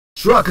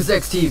Truckers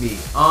X TV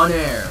on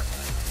air.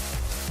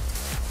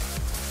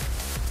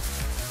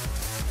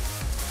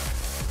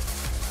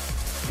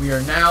 We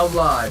are now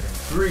live in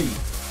 3,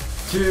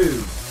 2,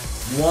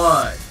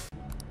 1.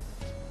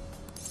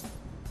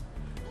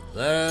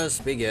 Let us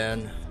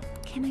begin.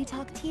 Can I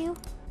talk to you?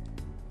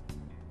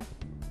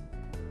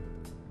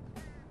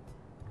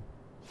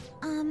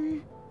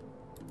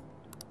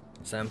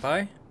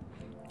 Senpai?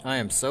 I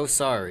am so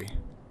sorry.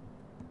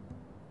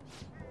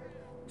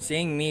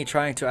 Seeing me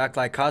trying to act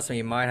like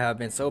Kasumi might have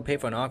been so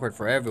painful and awkward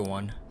for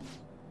everyone.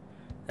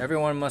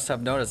 Everyone must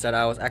have noticed that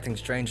I was acting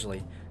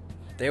strangely.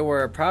 They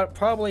were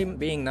probably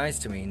being nice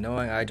to me,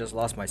 knowing I just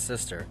lost my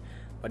sister.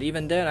 But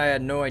even then, I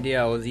had no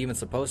idea I was even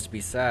supposed to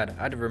be sad.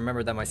 I didn't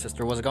remember that my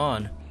sister was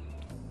gone.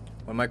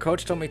 When my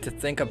coach told me to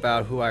think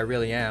about who I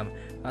really am,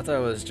 I thought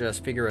it was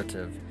just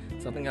figurative.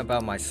 Something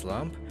about my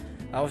slump?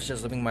 I was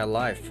just living my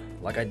life,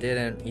 like I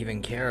didn't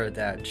even care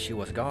that she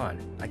was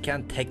gone. I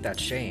can't take that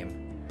shame.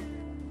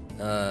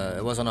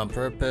 It wasn't on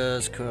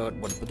purpose, could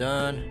have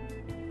done.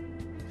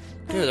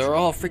 Dude, they're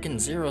all freaking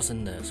zeros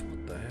in this.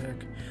 What the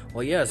heck?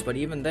 Well, yes, but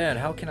even then,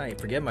 how can I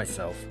forgive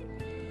myself?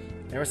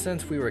 Ever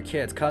since we were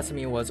kids,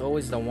 Kasumi was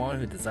always the one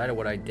who decided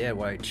what I did,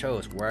 what I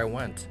chose, where I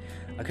went.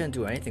 I couldn't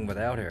do anything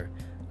without her.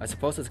 I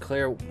suppose it's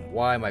clear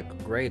why my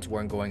grades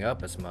weren't going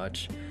up as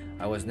much.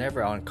 I was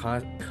never on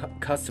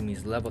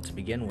Kasumi's level to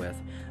begin with.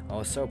 I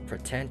was so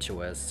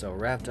pretentious, so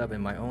wrapped up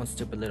in my own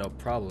stupid little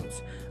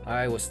problems.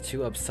 I was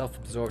too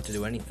self-absorbed to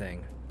do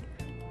anything.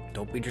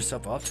 Don't beat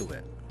yourself up to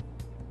it.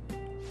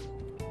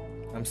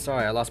 I'm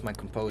sorry, I lost my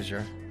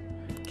composure.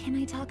 Can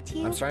I talk to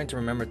you? I'm starting to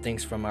remember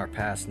things from our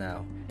past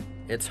now.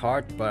 It's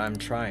hard, but I'm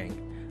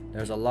trying.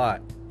 There's a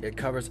lot. It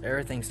covers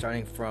everything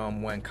starting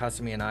from when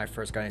Kasumi and I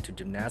first got into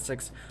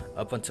gymnastics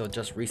up until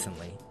just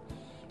recently.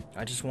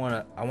 I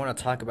wanna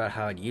talk about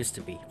how it used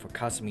to be for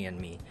Kasumi and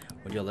me.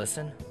 Would you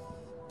listen?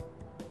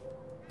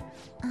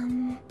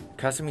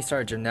 Kasumi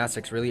started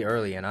gymnastics really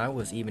early and I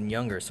was even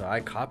younger, so I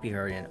copied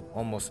her in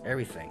almost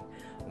everything.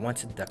 I went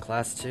to the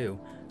class too.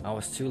 I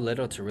was too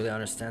little to really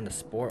understand the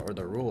sport or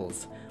the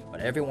rules,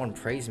 but everyone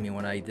praised me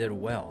when I did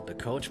well. The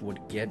coach would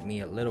get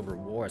me little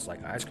rewards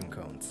like ice cream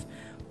cones.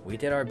 We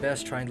did our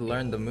best trying to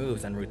learn the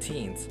moves and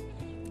routines,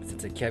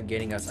 since it kept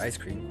getting us ice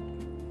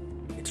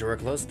cream. You were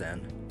close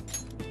then.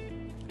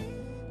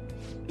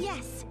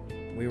 Yes.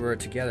 We were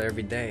together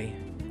every day.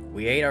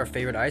 We ate our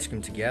favorite ice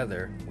cream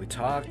together. We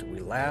talked, we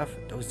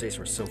laughed. Those days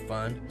were so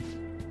fun.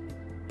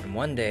 And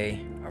one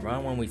day,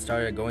 around when we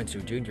started going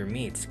to junior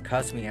meets,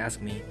 Kasumi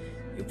asked me,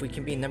 if we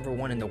can be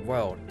 #1 in the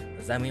world,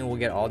 does that mean we'll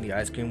get all the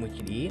ice cream we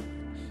can eat?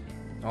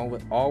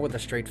 All with a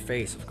straight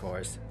face, of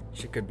course.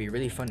 She could be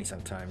really funny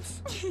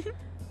sometimes.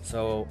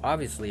 So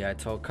obviously I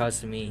told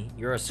Kasumi,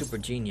 you're a super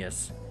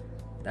genius.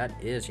 That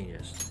is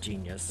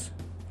genius.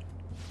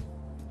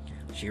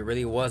 She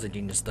really was a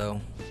genius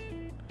though.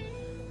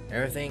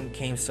 Everything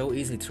came so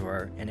easily to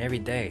her, and every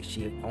day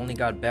she only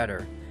got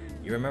better.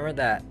 You remember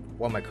that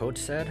what my coach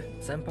said,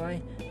 Senpai?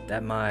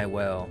 That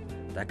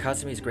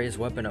Kasumi's greatest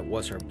weapon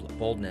was her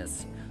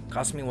boldness.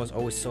 Kasumi was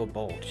always so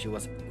bold. She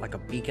was like a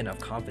beacon of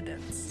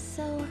confidence.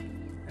 So...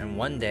 And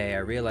one day I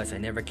realized I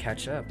never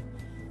catch up.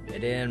 It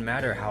didn't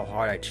matter how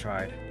hard I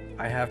tried.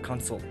 I have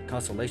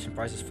consolation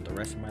prizes for the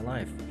rest of my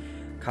life.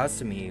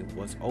 Kasumi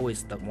was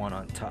always the one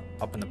on top,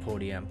 up on the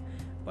podium.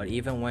 But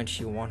even when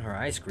she won her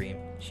ice cream,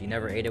 she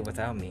never ate it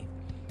without me.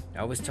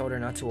 I always told her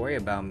not to worry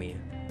about me,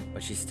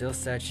 but she still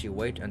said she'd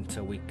wait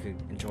until we could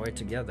enjoy it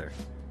together.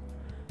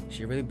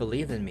 She really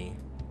believed in me.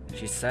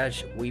 She said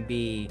we'd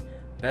be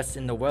best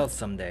in the world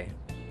someday.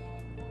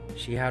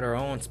 She had her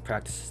own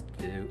practice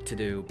to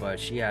do, but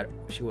she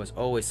was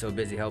always so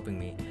busy helping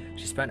me.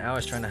 She spent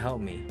hours trying to help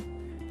me.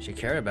 She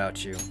cared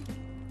about you.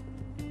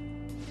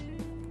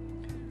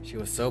 She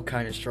was so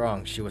kind and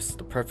strong. She was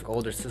the perfect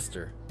older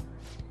sister.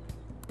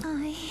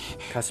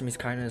 Kasumi's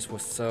kindness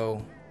was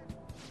so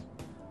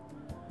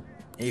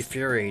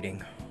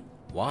infuriating.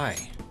 Why?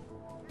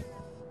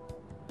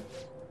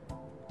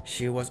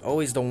 She was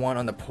always the one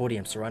on the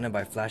podium surrounded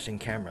by flashing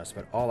cameras,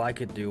 but all I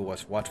could do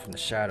was watch from the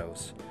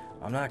shadows.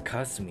 I'm not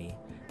Kasumi,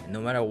 and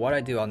no matter what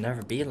I do, I'll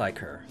never be like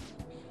her.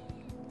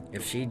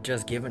 If she'd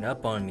just given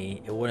up on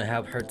me, it wouldn't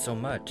have hurt so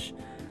much.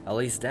 At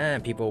least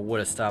then, people would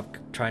have stopped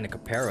trying to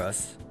compare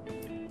us.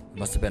 It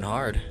must have been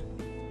hard.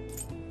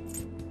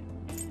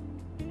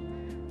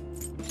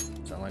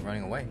 Sound like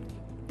running away?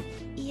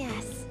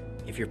 Yes.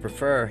 If you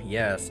prefer,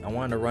 yes, I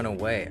wanted to run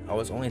away. I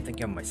was only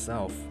thinking of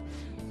myself.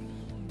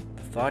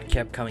 The thought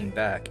kept coming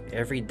back.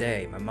 Every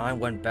day, my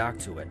mind went back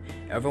to it.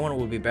 Everyone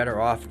would be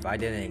better off if I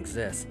didn't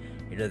exist.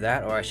 Either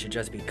that or I should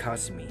just be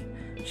Kasumi.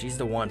 She's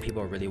the one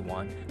people really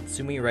want.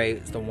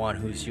 Sumire is the one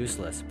who's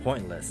useless,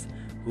 pointless.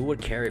 Who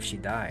would care if she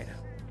died?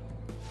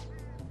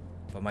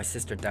 But my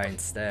sister died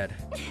instead.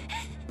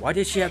 Why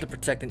did she have to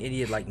protect an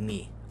idiot like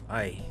me?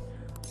 I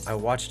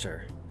watched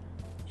her.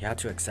 You had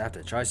to accept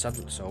it. Try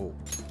something, so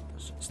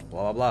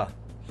blah blah blah.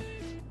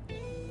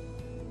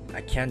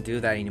 I can't do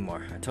that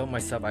anymore. I told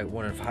myself I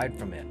wouldn't hide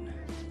from it.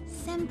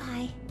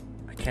 Senpai.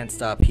 I can't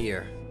stop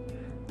here.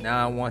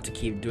 Now I want to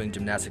keep doing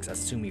gymnastics as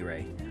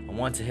Sumire. I I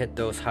want to hit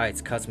those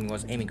heights Kasumi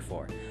was aiming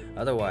for.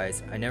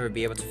 Otherwise, I'd never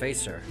be able to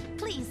face her.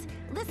 Please,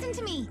 listen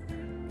to me.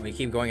 Will you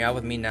keep going out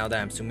with me now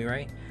that I'm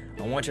Sumire?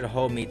 I want you to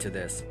hold me to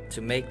this,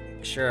 to make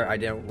sure I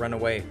didn't run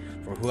away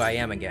for who I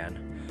am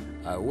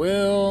again. I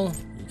will.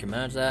 You can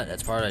manage that.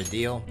 That's part of the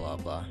deal. Blah,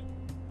 blah.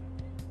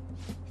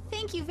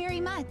 Thank you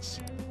very much.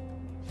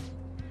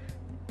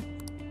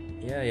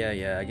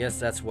 Yeah. I guess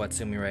that's what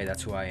Sumire,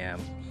 that's who I am.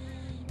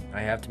 I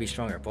have to be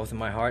stronger, both in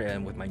my heart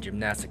and with my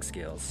gymnastic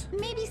skills.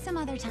 Maybe some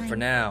other time. For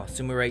now,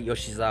 Sumire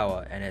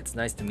Yoshizawa, and it's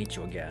nice to meet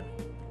you again.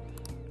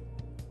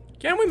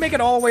 Can we make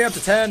it all the way up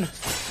to 10?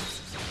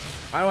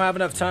 I don't have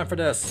enough time for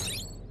this.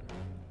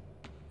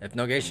 If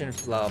negation,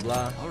 blah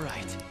blah.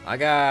 Alright. I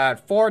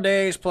got 4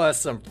 days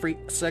plus some free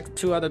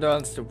 2 other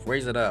days to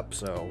raise it up,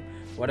 so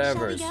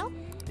whatever. Shall we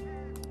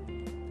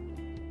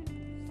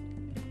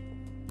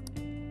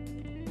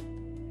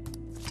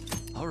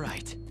go?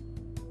 Alright.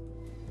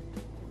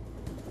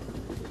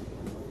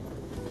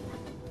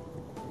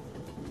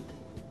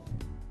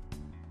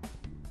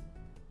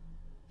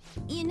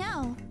 You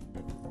know,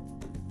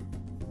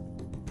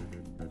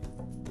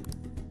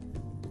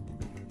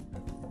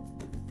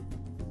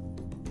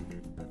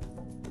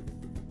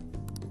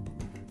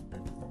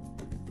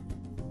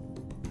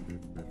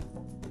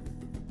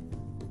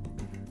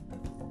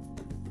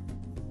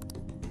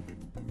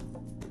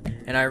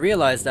 And I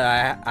realized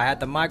that I had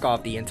the mic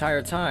off the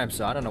entire time,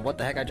 so I don't know what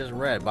the heck I just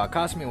read. But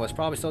Kasumi was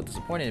probably so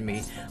disappointed in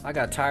me, I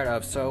got tired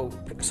of so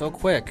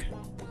quick.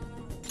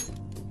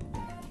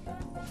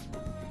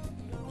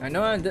 I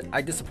know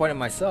I disappointed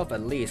myself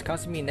at least.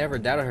 Kasumi never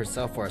doubted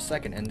herself for a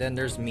second, and then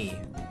there's me.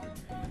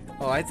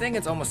 Oh, I think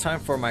it's almost time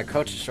for my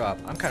coach to show up.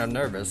 I'm kind of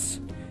nervous.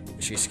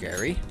 Is she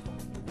scary?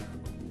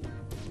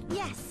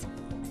 yes.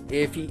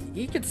 If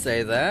he could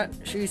say that.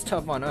 She's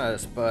tough on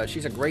us, but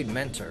she's a great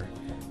mentor.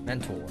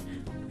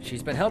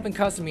 She's been helping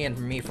Kasumi and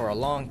me for a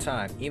long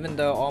time. Even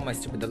though all my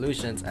stupid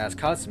delusions as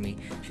Kasumi,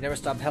 she never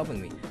stopped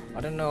helping me.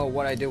 I don't know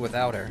what I'd do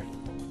without her.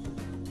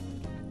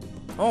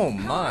 Oh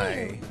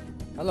my!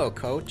 Hello,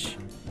 coach.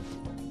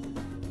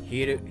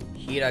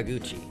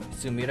 Hiraguchi,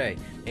 Sumire.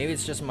 Maybe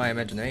it's just my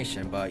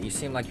imagination, but you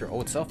seem like your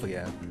old self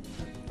again.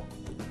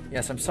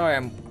 Yes, I'm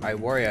sorry I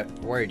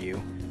worried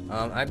you.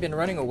 I've been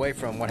running away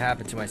from what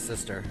happened to my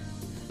sister.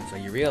 So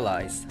you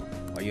realized.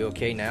 Are you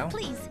okay now?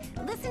 Please,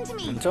 listen to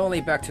me. I'm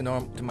totally back to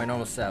my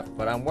normal self,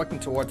 but I'm working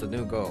towards a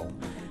new goal.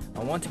 I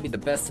want to be the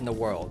best in the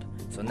world.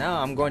 So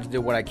now I'm going to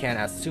do what I can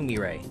as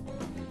Sumire.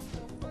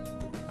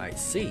 I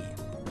see.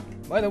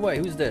 By the way,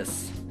 who's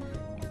this?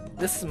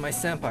 This is my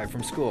senpai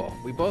from school.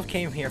 We both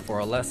came here for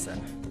a lesson.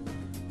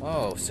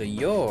 Oh, so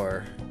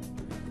you're...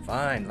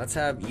 Fine, let's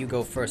have you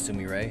go first,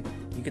 Sumire.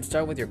 You can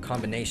start with your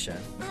combination.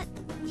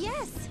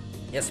 Yes.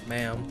 Yes,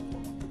 ma'am.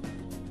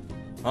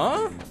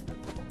 Huh?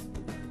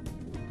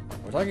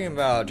 We're talking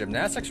about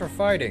gymnastics or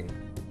fighting?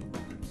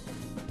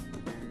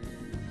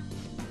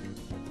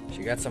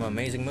 She got some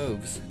amazing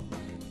moves.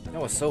 That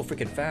was so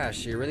freaking fast.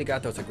 She really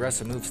got those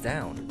aggressive moves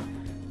down.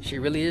 She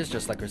really is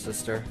just like her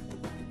sister.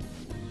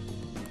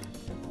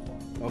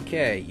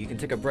 Okay, you can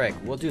take a break.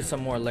 We'll do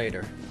some more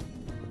later.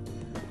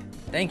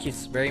 Thank you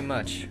very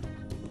much.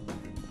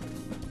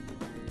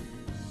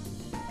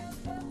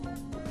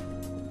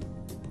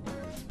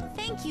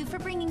 Thank you for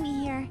bringing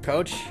me here.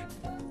 Coach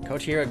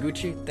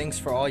Hiraguchi, thanks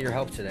for all your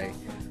help today.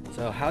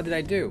 So how did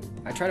I do?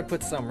 I tried to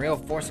put some real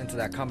force into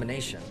that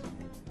combination.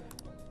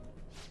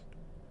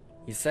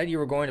 You said you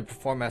were going to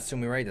perform as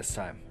Sumire this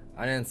time.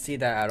 I didn't see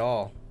that at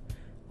all.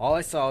 All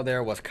I saw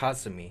there was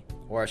Kasumi,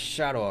 or a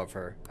shadow of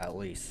her, at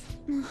least.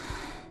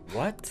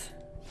 What?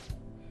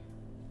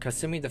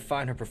 Kasumi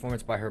defined her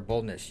performance by her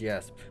boldness,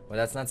 yes, but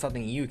that's not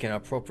something you can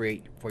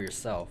appropriate for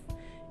yourself.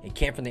 It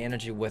came from the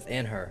energy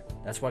within her.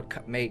 That's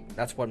what made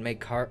her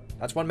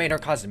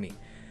Kasumi.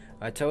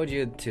 I told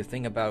you to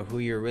think about who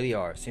you really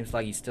are. Seems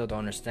like you still don't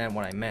understand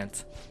what I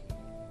meant.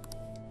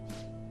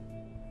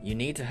 You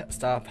need to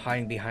stop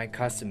hiding behind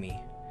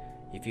Kasumi.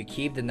 If you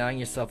keep denying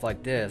yourself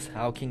like this,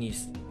 how can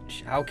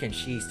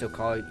she still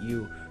call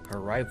you her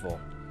rival?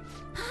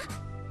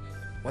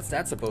 What's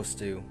that supposed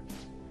to?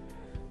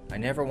 I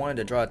never wanted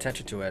to draw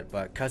attention to it,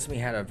 but Kasumi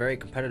had a very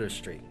competitive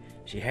streak.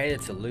 She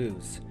hated to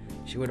lose.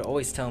 She would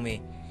always tell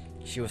me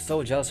she was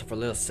so jealous of her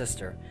little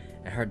sister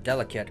and her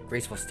delicate,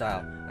 graceful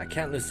style. I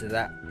can't lose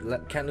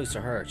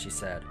to her, she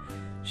said.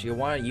 She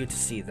wanted you to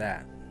see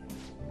that.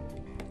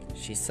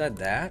 She said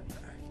that?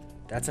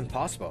 That's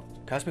impossible.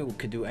 Kasumi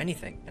could do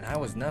anything, and I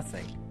was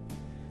nothing.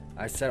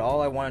 I said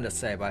all I wanted to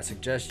say, but I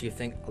suggest you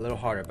think a little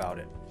harder about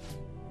it.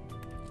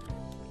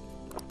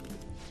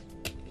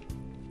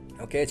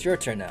 Okay, it's your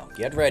turn now.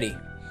 Get ready.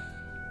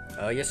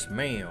 Yes,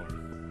 ma'am.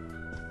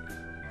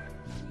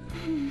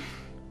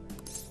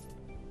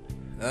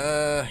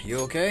 You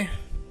okay?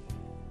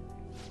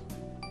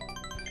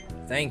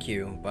 Thank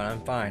you, but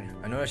I'm fine.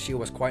 I noticed she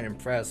was quite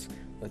impressed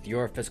with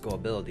your physical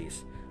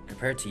abilities.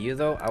 Compared to you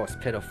though, I was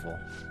pitiful.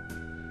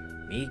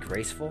 Me,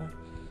 graceful?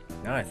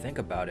 Now that I think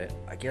about it,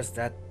 I guess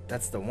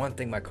that's the one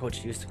thing my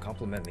coach used to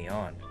compliment me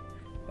on.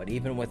 But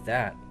even with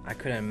that, I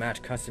couldn't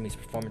match Kasumi's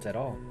performance at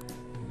all.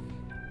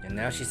 And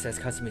now she says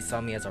Kasumi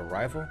saw me as a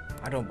rival?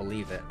 I don't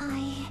believe it.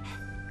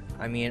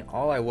 I mean,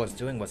 all I was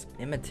doing was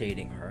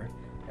imitating her.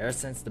 Ever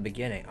since the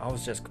beginning, I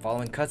was just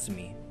following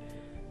Kasumi.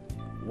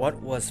 What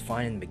was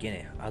fine in the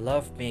beginning? I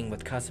loved being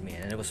with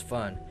Kasumi and it was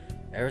fun.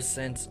 Ever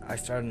since I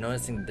started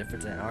noticing the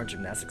difference in our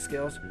gymnastic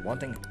skills, one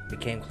thing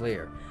became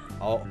clear.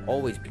 I'll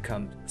always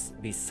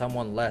be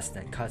someone less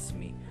than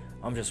Kasumi.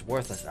 I'm just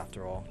worthless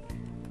after all.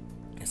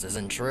 This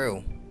isn't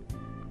true.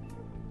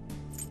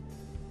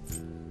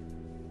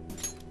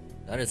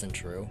 That isn't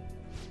true.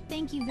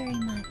 Thank you very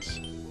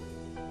much.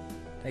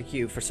 Thank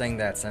you for saying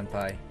that,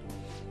 senpai.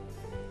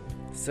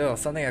 Still,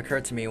 something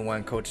occurred to me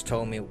when Coach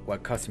told me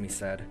what Kasumi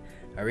said.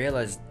 I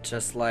realized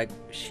just like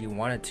she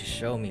wanted to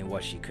show me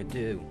what she could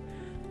do,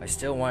 I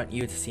still want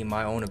you to see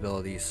my own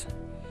abilities.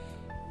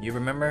 You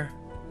remember?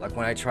 Like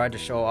when I tried to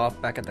show off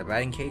back at the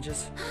batting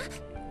cages?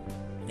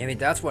 Maybe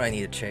that's what I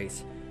need to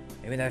chase.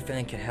 Maybe that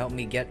feeling can help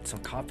me get some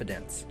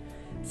confidence.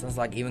 Sounds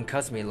like even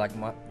Kasumi like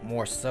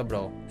more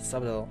subtle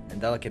and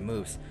delicate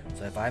moves,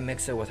 so if I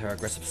mix it with her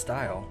aggressive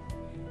style,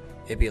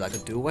 it'd be like a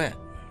duet.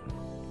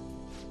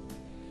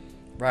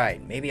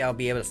 Right, maybe I'll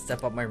be able to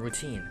step up my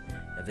routine.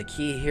 If the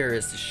key here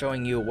is to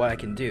showing you what I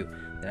can do,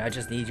 then I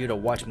just need you to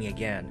watch me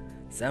again.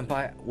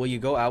 Senpai, will you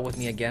go out with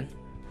me again?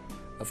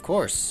 Of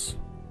course.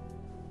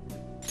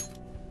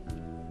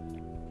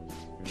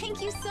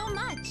 Thank you so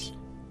much.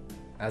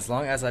 As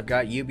long as I've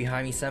got you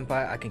behind me,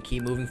 senpai, I can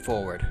keep moving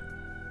forward.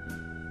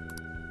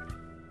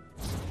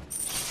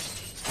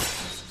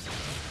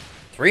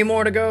 3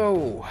 more to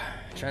go!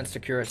 Chance to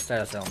cure a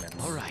status element.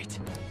 Alright.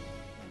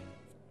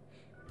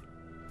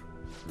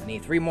 I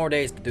need 3 more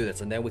days to do this,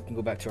 and then we can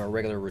go back to our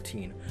regular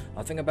routine.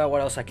 I'll think about what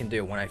else I can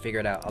do when I figure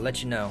it out. I'll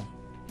let you know.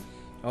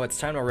 Oh, it's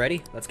time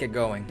already? Let's get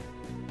going.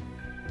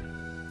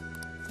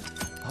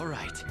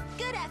 Alright.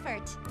 Good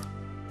effort.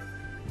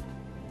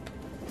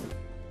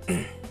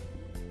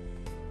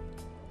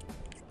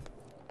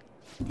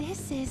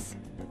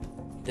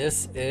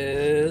 This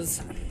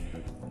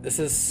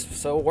is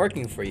so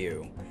working for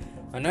you.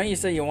 I know you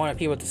said you wanted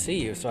people to see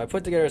you, so I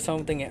put together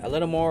something a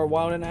little more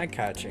wild and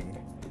eye-catching.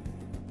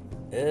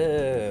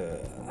 Is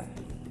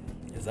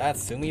that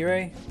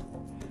Sumire?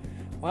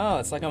 Wow,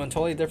 it's like I'm a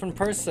totally different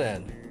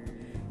person.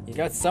 You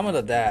got some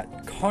of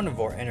that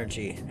carnivore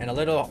energy and a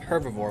little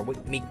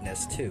herbivore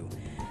meekness too.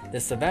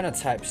 This savannah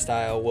type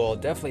style will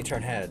definitely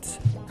turn heads.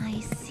 I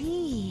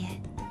see.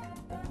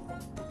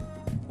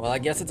 Well, I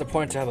guess it's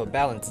important to have a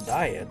balanced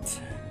diet.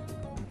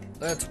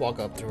 Let's walk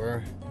up to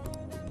her.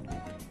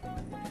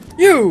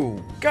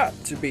 You got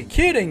to be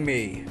kidding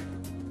me!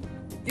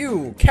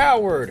 You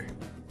coward!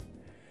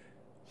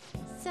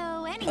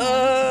 So anyway.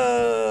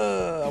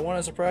 I want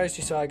to surprise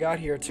you, so I got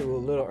here too a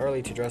little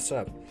early to dress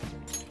up.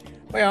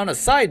 Wait, on a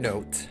side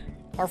note,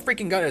 our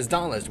freaking gun is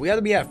dauntless. We have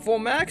to be at full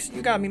max?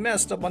 You got me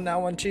messed up on that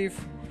one,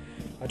 Chief.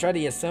 I tried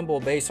to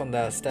assemble based on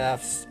the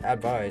staff's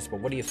advice,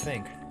 but what do you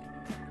think?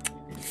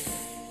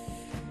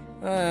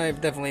 I've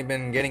definitely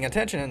been getting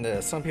attention in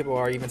this. Some people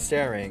are even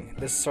staring.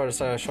 This sort of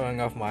started showing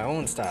off my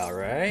own style,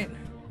 right?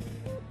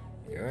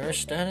 You're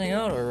standing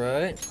out,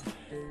 alright.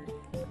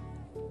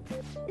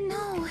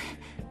 No.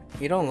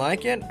 You don't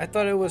like it? I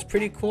thought it was a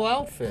pretty cool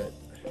outfit.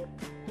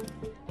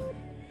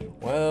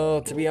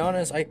 Well, to be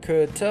honest, I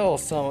could tell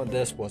some of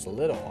this was a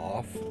little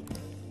off.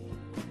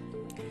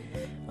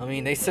 I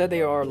mean, they said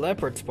they are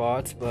leopard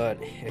spots,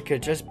 but it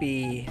could just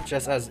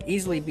as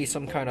easily be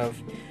some kind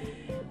of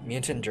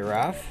mutant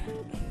giraffe.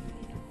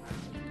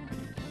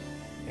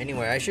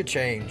 Anyway, I should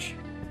change.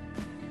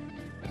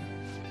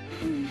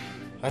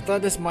 I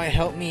thought this might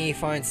help me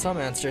find some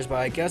answers, but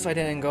I guess I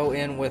didn't go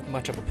in with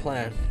much of a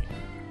plan.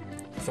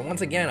 So once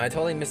again, I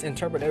totally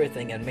misinterpreted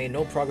everything and made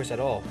no progress at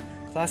all.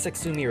 Classic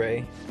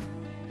Sumire.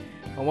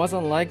 I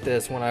wasn't like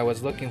this when I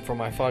was looking for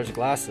my father's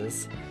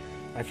glasses.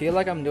 I feel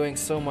like I'm doing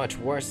so much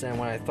worse than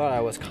when I thought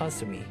I was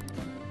Kasumi.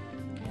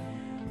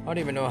 I don't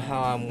even know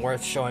how I'm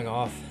worth showing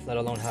off, let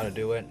alone how to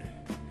do it.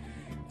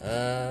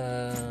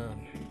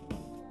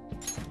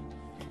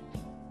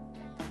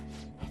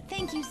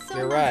 Thank you so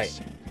You're much.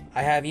 right.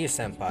 I have you,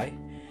 senpai.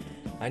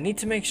 I need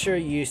to make sure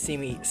you see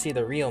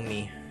the real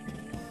me.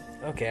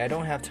 Okay, I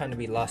don't have time to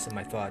be lost in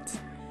my thoughts.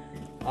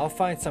 I'll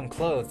find some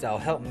clothes that'll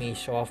help me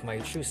show off my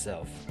true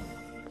self.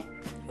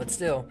 But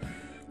still,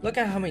 look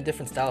at how many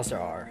different styles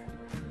there are.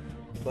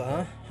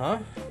 But huh?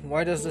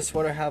 Why does this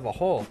sweater have a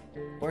hole?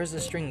 Where is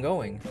this string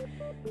going?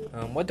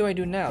 What do I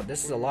do now?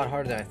 This is a lot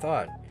harder than I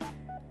thought.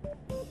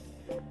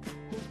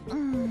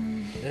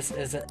 This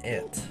isn't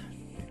it.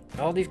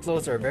 All these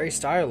clothes are very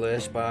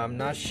stylish, but I'm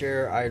not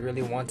sure I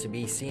really want to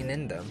be seen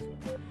in them.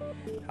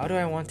 How do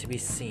I want to be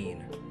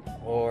seen?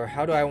 Or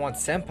how do I want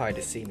senpai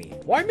to see me?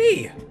 Why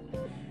me?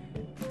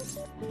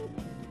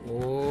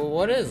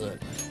 What is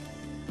it?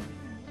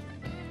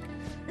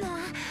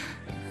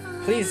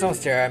 Please don't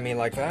stare at me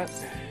like that.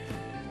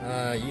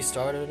 You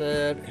started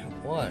it.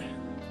 What?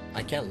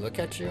 I can't look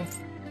at you?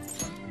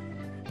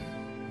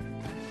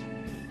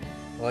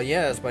 Well,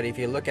 yes, but if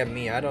you look at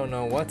me, I don't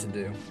know what to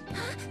do.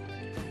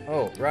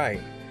 Oh,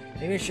 right.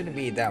 Maybe it shouldn't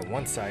be that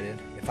one-sided.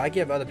 If I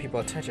give other people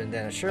attention,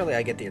 then surely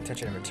I get the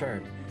attention in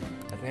return.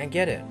 I think I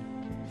get it.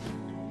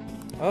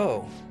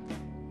 Oh,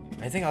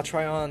 I think I'll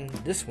try on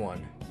this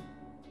one.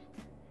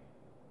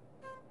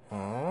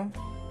 Huh?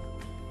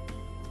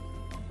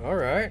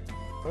 Alright.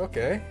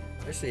 Okay.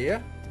 I see ya.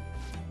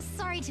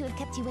 Sorry to have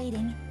kept you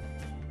waiting.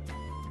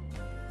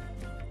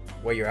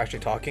 Wait, you're actually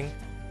talking?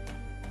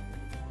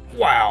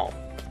 Wow!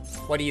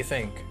 What do you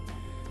think?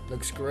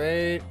 Looks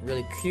great,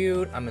 really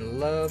cute, I'm in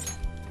love.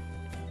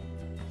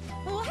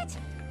 What?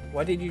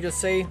 What did you just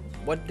say?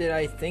 What did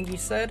I think you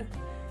said?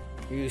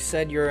 You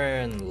said you're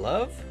in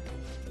love?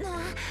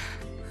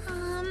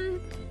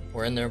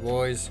 We're in there,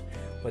 boys.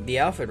 With the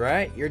outfit,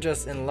 right? You're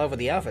just in love with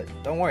the outfit.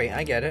 Don't worry,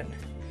 I get it.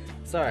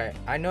 Sorry,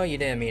 I know you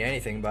didn't mean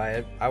anything by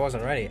it. I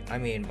wasn't ready. I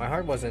mean, my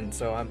heart wasn't,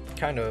 so I'm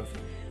kind of...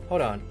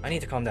 Hold on, I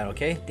need to calm down,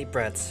 okay? Deep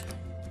breaths.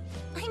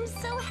 I'm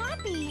so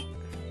happy.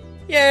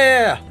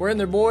 Yeah! We're in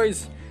there,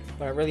 boys!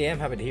 But I really am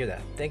happy to hear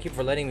that. Thank you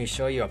for letting me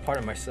show you a part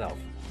of myself.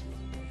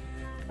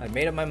 I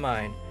made up my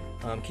mind.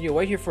 Can you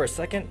wait here for a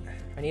second?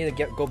 I need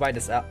to go buy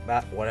this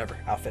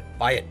outfit.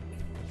 Buy it.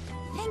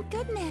 Thank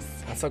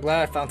goodness. I'm so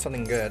glad I found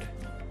something good.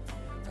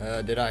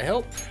 Did I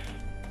help?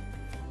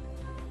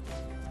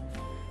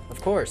 Of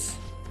course.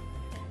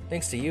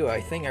 Thanks to you, I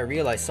think I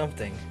realized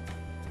something.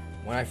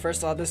 When I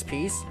first saw this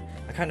piece,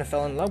 I kind of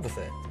fell in love with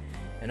it.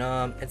 And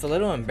it's a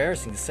little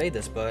embarrassing to say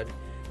this, but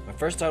my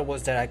first thought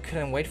was that I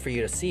couldn't wait for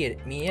you to see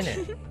me in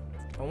it.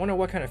 I wonder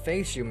what kind of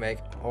face you make,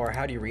 or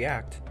how do you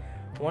react.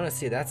 I want to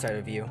see that side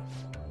of you.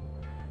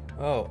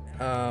 Oh,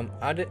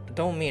 I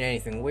don't mean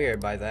anything weird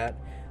by that.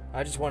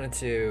 I just wanted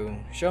to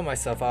show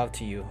myself off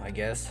to you, I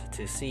guess,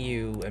 to see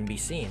you and be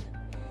seen.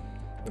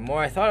 The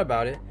more I thought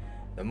about it,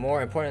 the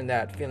more important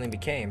that feeling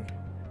became.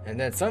 And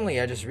then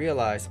suddenly I just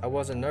realized I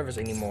wasn't nervous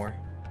anymore.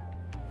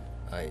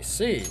 I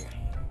see.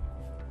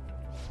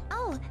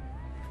 Oh.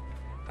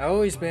 I've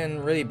always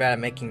been really bad at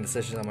making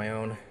decisions on my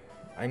own.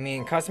 I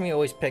mean, Kasumi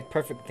always picked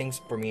perfect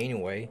things for me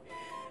anyway.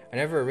 I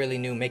never really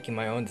knew making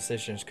my own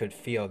decisions could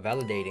feel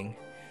validating.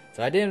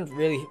 So I didn't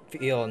really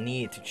feel a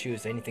need to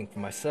choose anything for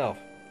myself.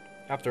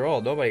 After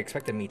all, nobody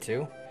expected me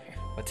to.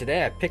 But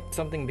today I picked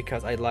something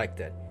because I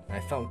liked it, and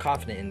I felt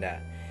confident in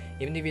that.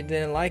 Even if you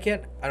didn't like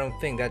it, I don't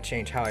think that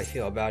changed how I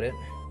feel about it.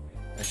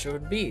 That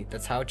should be.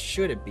 That's how it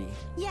should be.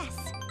 Yes.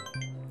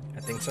 I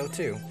think so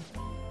too.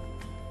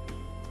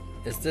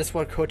 Is this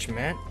what Coach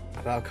meant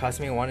about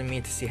Kasumi wanting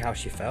me to see how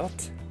she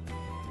felt?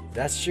 If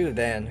that's true,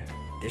 then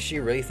did she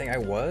really think I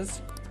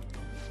was?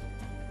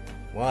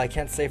 Well, I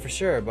can't say for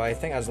sure, but I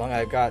think as long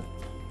as I've got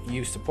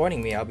you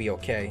supporting me, I'll be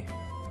okay.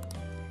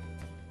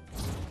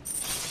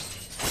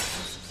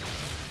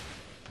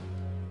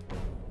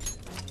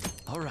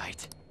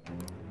 Alright.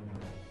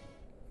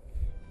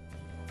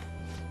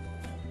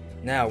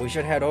 Now we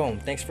should head home.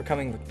 Thanks for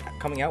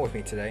coming out with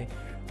me today.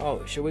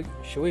 Oh, should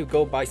we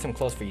go buy some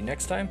clothes for you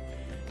next time?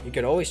 You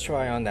could always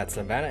try on that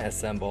Savannah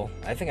assemble.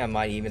 I think I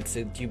might even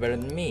suit you better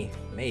than me.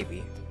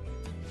 Maybe.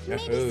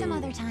 Maybe some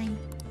other time.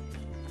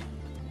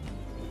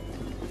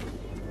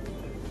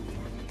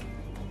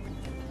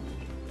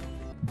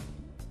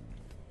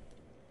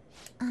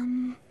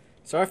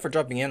 Sorry for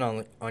dropping in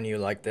on you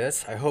like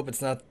this. I hope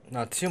it's not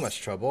too much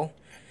trouble.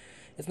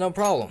 It's no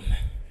problem.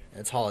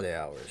 It's holiday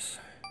hours.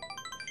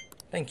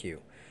 Thank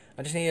you.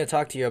 I just need to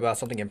talk to you about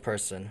something in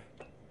person.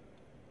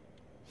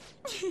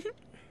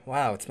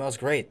 Wow, it smells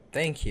great.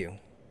 Thank you.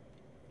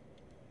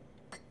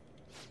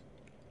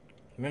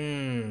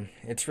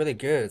 It's really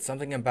good.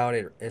 Something about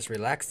it is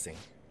relaxing.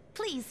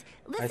 Please,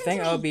 listen I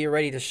think to I'll me. be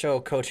ready to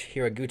show Coach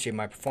Hiraguchi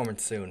my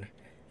performance soon.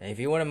 And if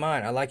you wouldn't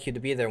mind, I'd like you to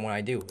be there when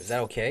I do. Is that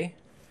okay?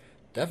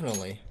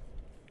 Definitely.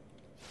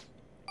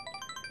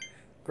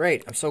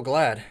 Great, I'm so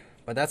glad.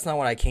 But that's not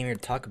what I came here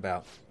to talk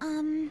about.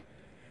 Do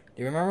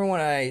you remember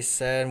when I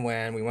said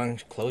when we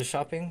went clothes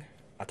shopping?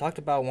 I talked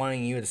about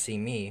wanting you to see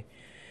me,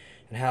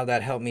 and how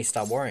that helped me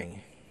stop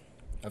worrying.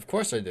 Of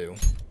course I do.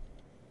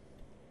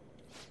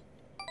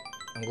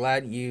 I'm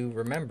glad you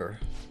remember.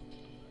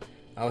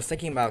 I was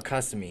thinking about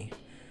Kasumi.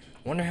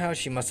 Wonder how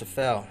she must have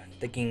felt,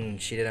 thinking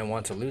she didn't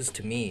want to lose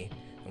to me,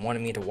 and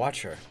wanted me to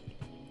watch her.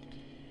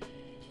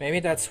 Maybe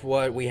that's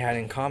what we had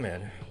in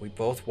common. We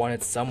both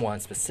wanted someone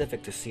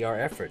specific to see our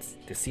efforts,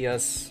 to see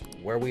us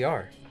where we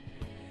are.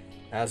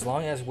 As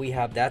long as we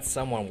have that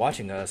someone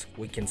watching us,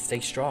 we can stay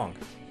strong.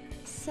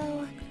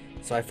 So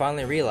I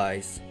finally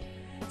realized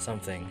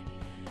something.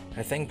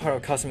 I think part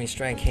of Kasumi's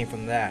strength came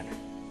from that.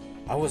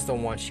 I was the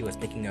one she was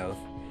thinking of.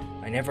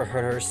 I never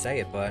heard her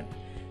say it, but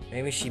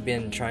maybe she'd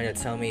been trying to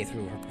tell me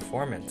through her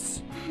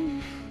performance.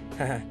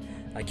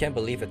 I can't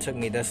believe it took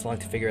me this long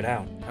to figure it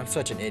out. I'm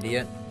such an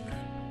idiot.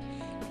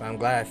 But I'm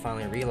glad I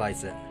finally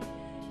realized it.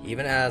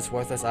 Even as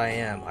worthless I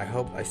am, I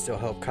hope I still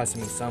help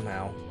Kasumi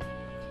somehow.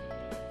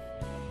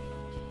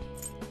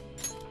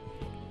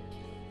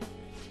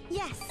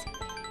 yes.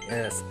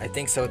 Yes, I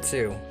think so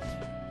too.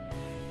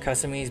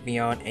 Kasumi's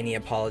beyond any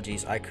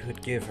apologies I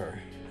could give her.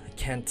 I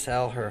can't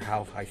tell her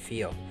how I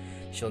feel.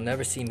 She'll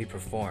never see me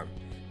perform.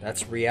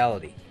 That's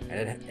reality,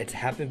 and it's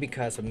happened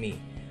because of me.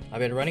 I've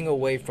been running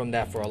away from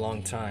that for a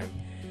long time,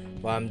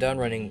 but I'm done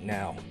running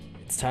now.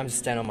 It's time to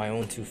stand on my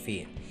own 2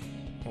 feet.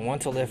 I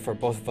want to live for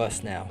both of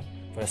us now,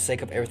 for the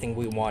sake of everything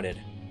we wanted.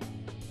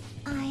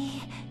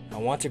 I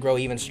want to grow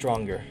even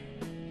stronger.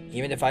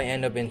 Even if I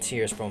end up in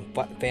tears from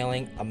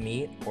failing a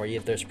meet, or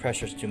if there's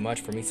pressures too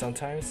much for me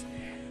sometimes,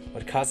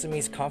 with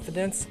Kasumi's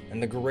confidence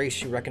and the grace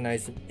she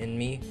recognized in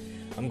me,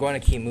 I'm going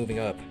to keep moving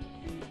up.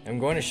 I'm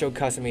going to show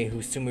Kasumi who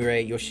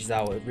Sumire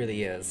Yoshizawa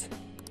really is.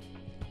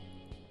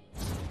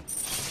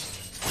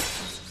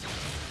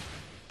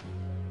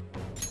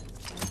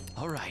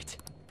 All right.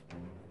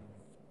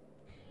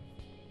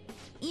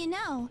 You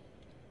know,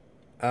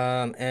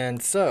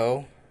 And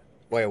so,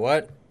 wait,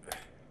 what?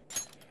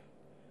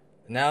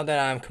 Now that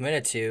I'm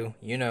committed to,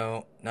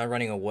 not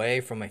running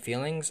away from my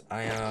feelings,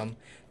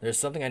 there's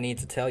something I need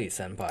to tell you,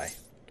 Senpai.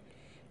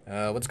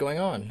 What's going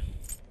on?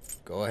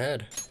 Go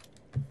ahead.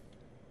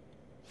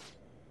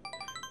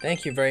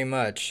 Thank you very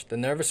much. The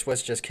nervous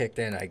switch just kicked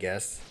in, I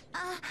guess.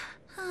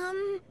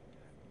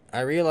 I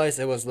realized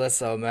it was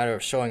less a matter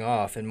of showing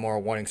off and more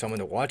wanting someone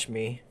to watch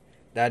me.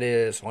 That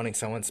is, wanting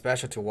someone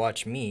special to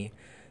watch me.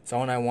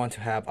 Someone I want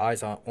to have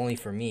eyes on only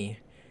for me.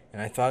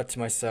 And I thought to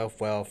myself,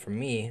 well, for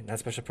me, that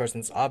special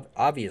person's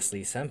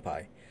obviously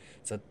Senpai.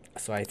 So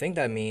I think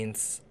that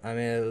means I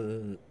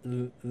love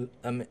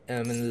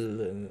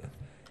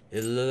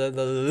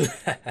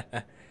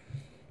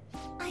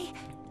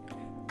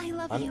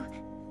you.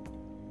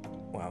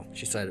 Wow,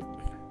 she said it.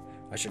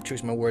 I should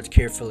choose my words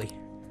carefully.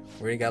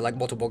 We already got like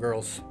multiple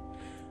girls.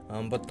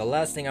 But the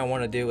last thing I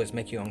want to do is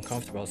make you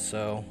uncomfortable,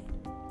 so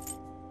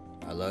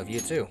I love you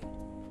too.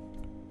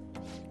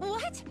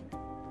 What?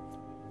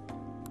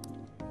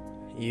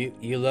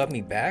 You love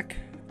me back?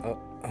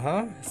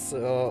 Huh?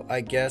 So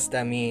I guess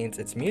that means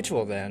it's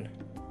mutual then.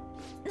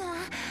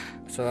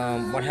 So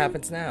what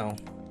happens now?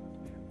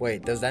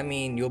 Wait, does that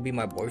mean you'll be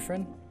my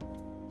boyfriend?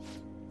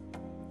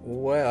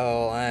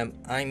 Well,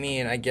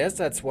 I guess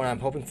that's what I'm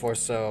hoping for,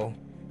 so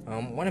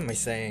what am I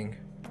saying?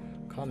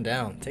 Calm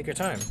down, take your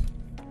time.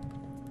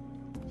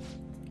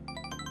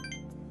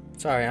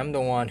 Sorry, I'm the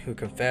one who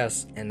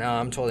confessed, and now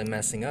I'm totally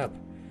messing up.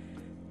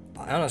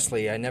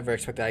 Honestly, I never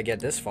expected I'd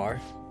get this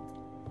far.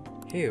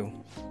 Hugh.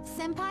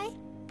 Senpai?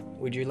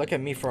 Would you look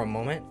at me for a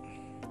moment?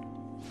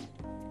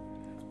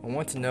 I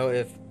want to know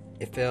if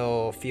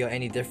it'll feel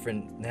any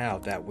different now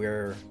that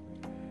we're...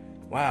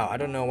 Wow, I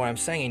don't know what I'm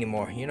saying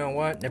anymore. You know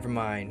what? Never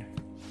mind.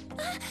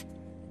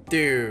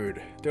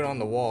 Dude, do it on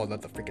the wall,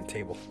 not the freaking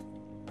table.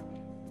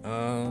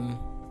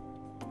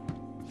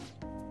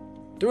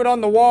 Do it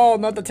on the wall,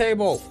 not the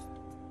table.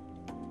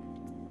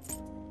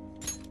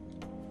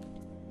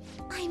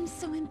 I'm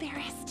so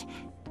embarrassed.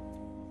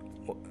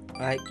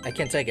 I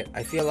can't take it.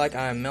 I feel like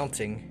I'm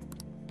melting.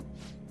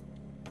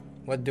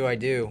 What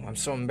do? I'm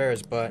so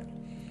embarrassed, but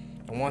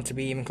I want to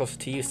be even closer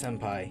to you,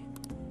 Senpai.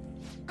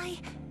 I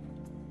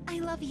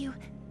love you.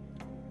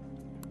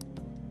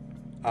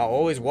 I'll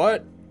always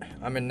what?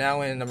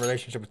 Now in a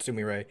relationship with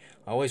Sumire.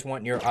 I always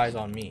want your eyes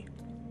on me.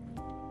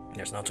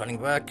 There's no turning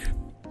back.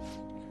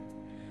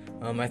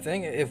 I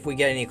think if we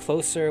get any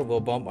closer,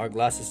 we'll bump our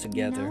glasses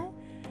together. No?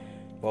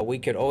 But we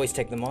could always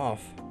take them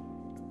off.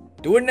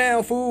 Do it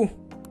now, fool!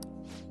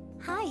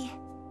 Hi.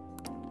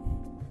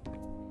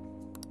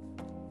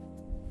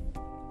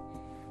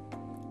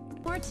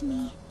 More to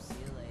me. See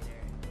you later.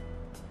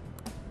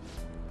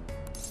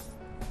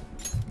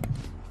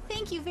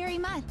 Thank you very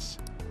much.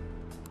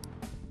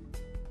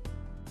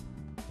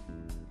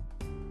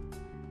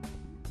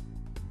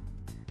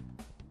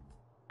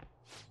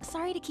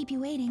 Sorry to keep you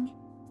waiting.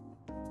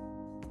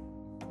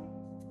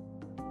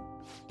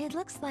 It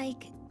looks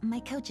like my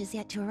coach is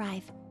yet to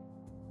arrive.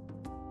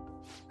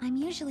 I'm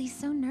usually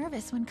so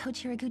nervous when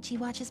Coach Hiraguchi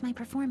watches my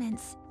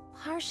performance,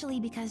 partially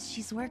because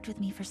she's worked with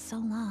me for so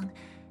long.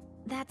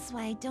 That's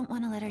why I don't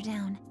want to let her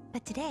down.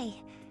 But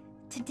today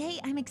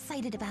I'm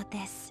excited about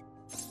this.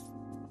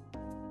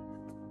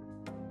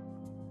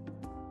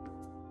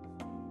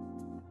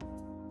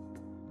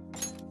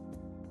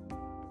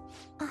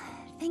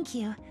 Thank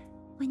you.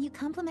 When you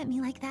compliment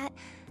me like that,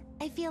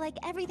 I feel like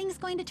everything's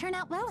going to turn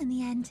out well in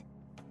the end.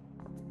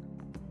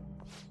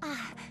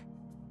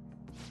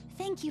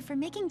 Thank you for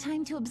making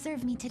time to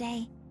observe me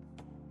today.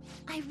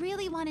 I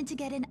really wanted to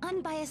get an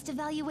unbiased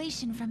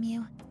evaluation from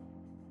you.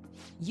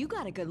 You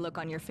got a good look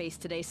on your face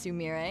today,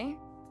 Sumire.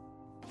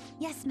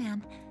 Yes,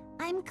 ma'am.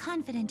 I'm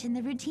confident in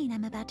the routine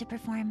I'm about to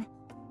perform.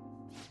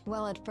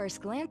 Well, at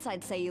first glance,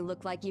 I'd say you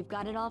look like you've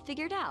got it all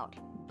figured out.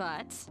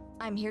 But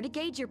I'm here to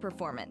gauge your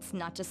performance,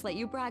 not just let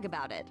you brag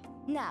about it.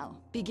 Now,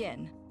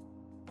 begin.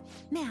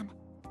 Ma'am.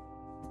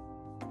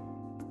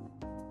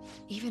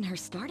 Even her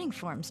starting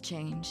form's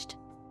changed.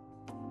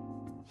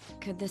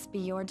 Could this be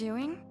your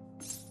doing?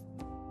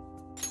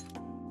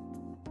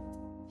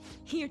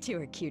 You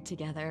two are cute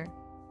together.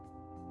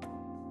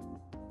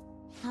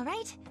 All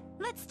right,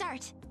 let's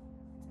start.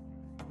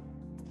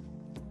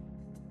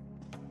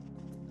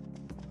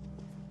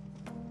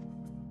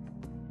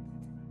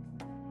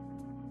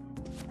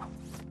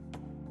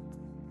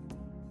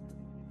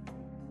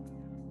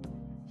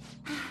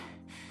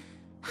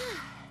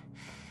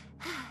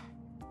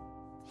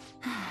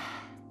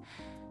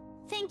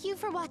 Thank you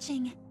for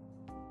watching.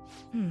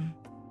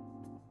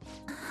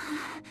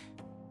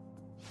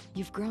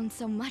 You've grown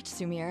so much,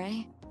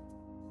 Sumire.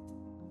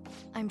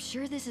 I'm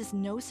sure this is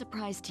no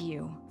surprise to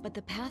you, but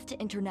the path to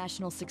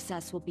international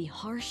success will be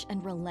harsh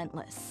and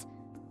relentless.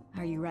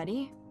 Are you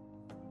ready?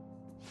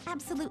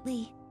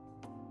 Absolutely.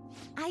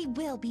 I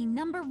will be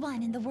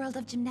 #1 in the world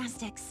of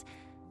gymnastics.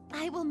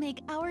 I will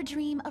make our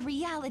dream a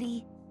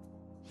reality.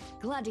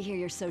 Glad to hear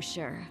you're so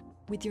sure.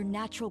 With your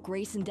natural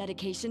grace and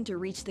dedication to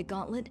reach the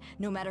gauntlet,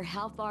 no matter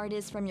how far it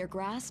is from your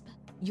grasp,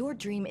 your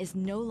dream is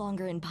no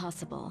longer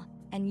impossible.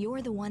 And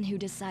you're the one who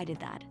decided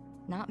that,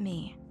 not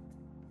me.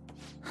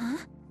 Huh?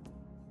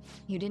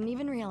 You didn't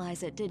even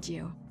realize it, did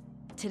you?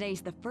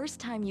 Today's the first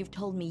time you've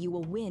told me you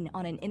will win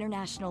on an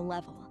international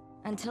level.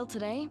 Until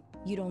today,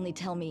 you'd only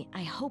tell me,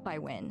 I hope I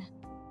win.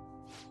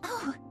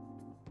 Oh,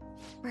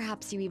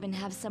 Perhaps you even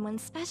have someone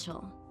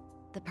special.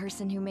 The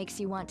person who makes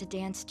you want to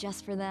dance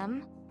just for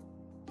them?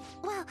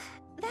 well,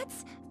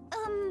 that's,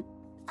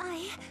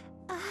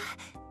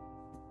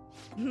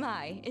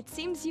 My, it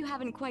seems you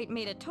haven't quite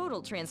made a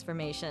total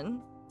transformation.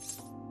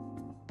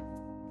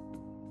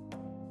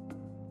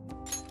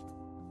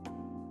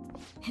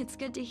 It's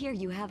good to hear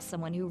you have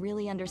someone who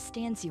really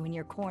understands you in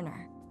your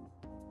corner.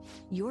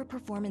 Your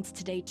performance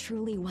today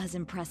truly was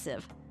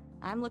impressive.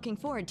 I'm looking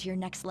forward to your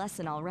next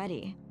lesson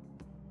already.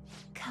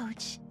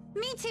 Coach.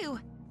 Me too!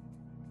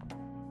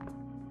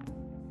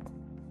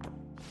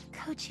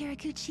 Coach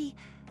Hiraguchi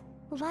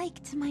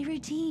liked my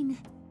routine.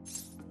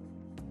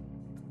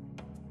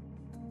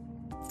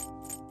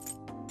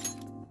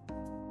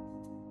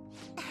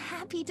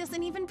 Happy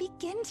doesn't even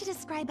begin to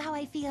describe how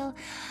I feel.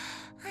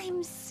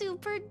 I'm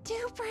super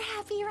duper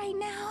happy right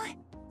now.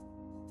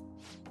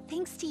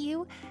 Thanks to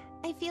you,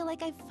 I feel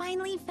like I've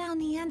finally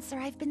found the answer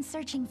I've been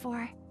searching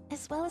for,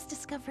 as well as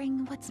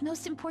discovering what's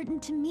most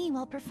important to me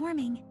while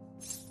performing.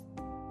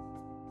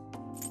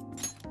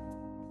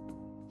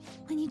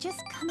 When you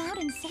just come out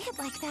and say it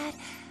like that,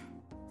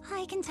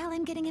 I can tell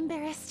I'm getting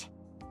embarrassed.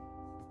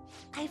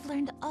 I've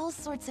learned all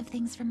sorts of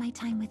things from my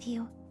time with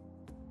you.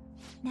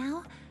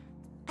 Now,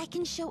 I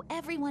can show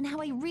everyone how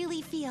I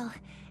really feel,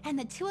 and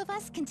the two of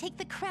us can take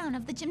the crown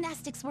of the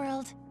gymnastics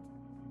world.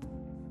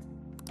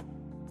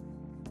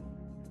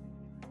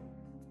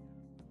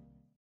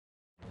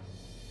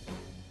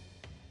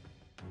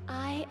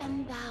 I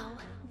am thou,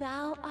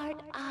 thou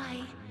art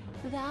I.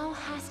 Thou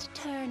hast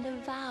turned a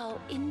vow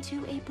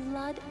into a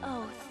blood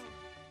oath.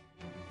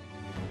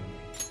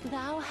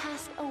 Thou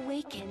hast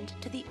awakened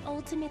to the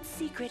ultimate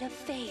secret of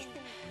faith,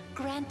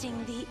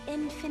 granting the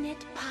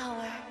infinite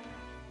power.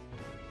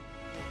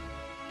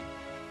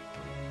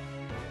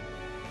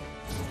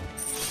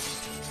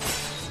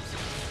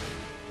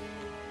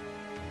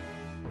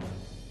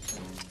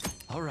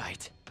 All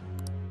right.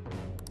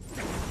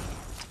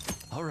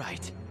 All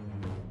right.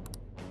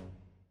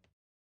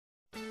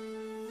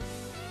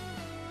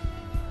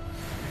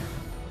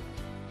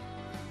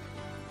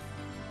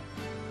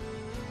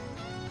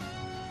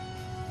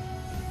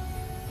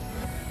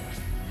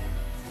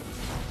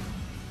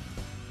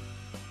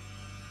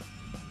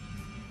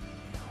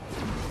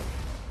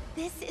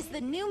 This is the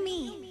new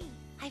me.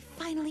 I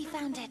finally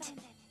found it.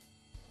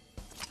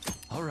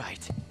 All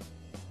right.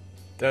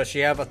 Does she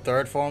have a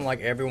third form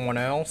like everyone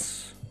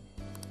else?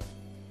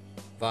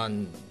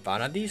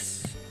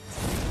 Vanadis?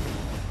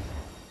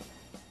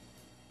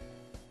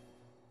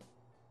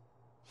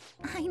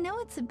 I know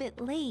it's a bit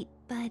late,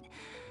 but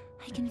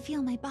I can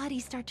feel my body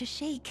start to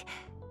shake.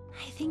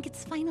 I think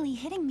it's finally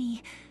hitting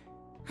me.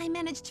 I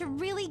managed to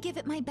really give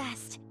it my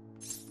best.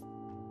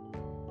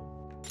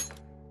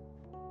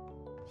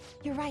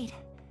 You're right.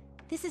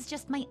 This is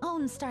just my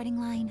own starting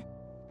line.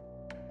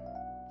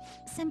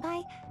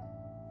 Senpai,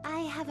 I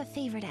have a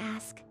favor to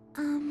ask.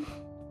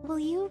 Will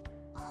you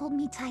hold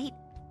me tight,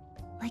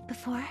 like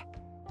before?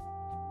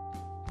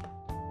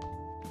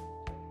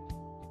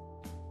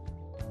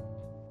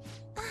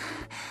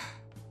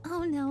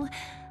 Oh no,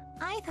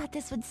 I thought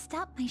this would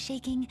stop my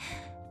shaking,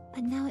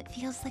 but now it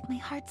feels like my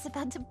heart's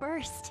about to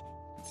burst.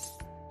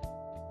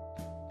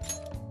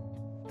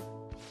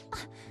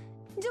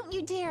 Don't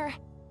you dare!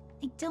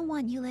 I don't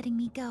want you letting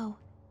me go.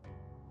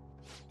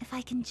 If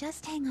I can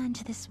just hang on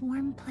to this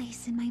warm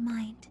place in my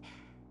mind,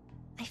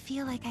 I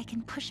feel like I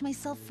can push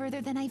myself further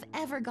than I've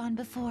ever gone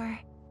before.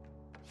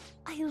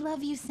 I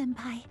love you,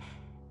 Senpai.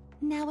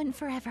 Now and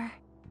forever.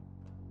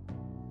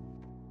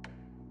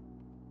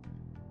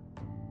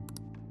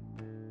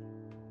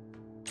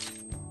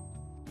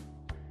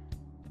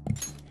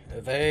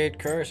 Evade,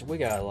 curse, we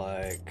got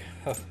like...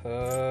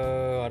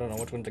 I don't know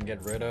which one to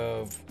get rid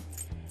of.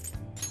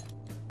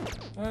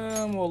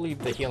 We'll leave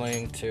the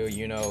healing to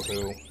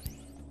you-know-who.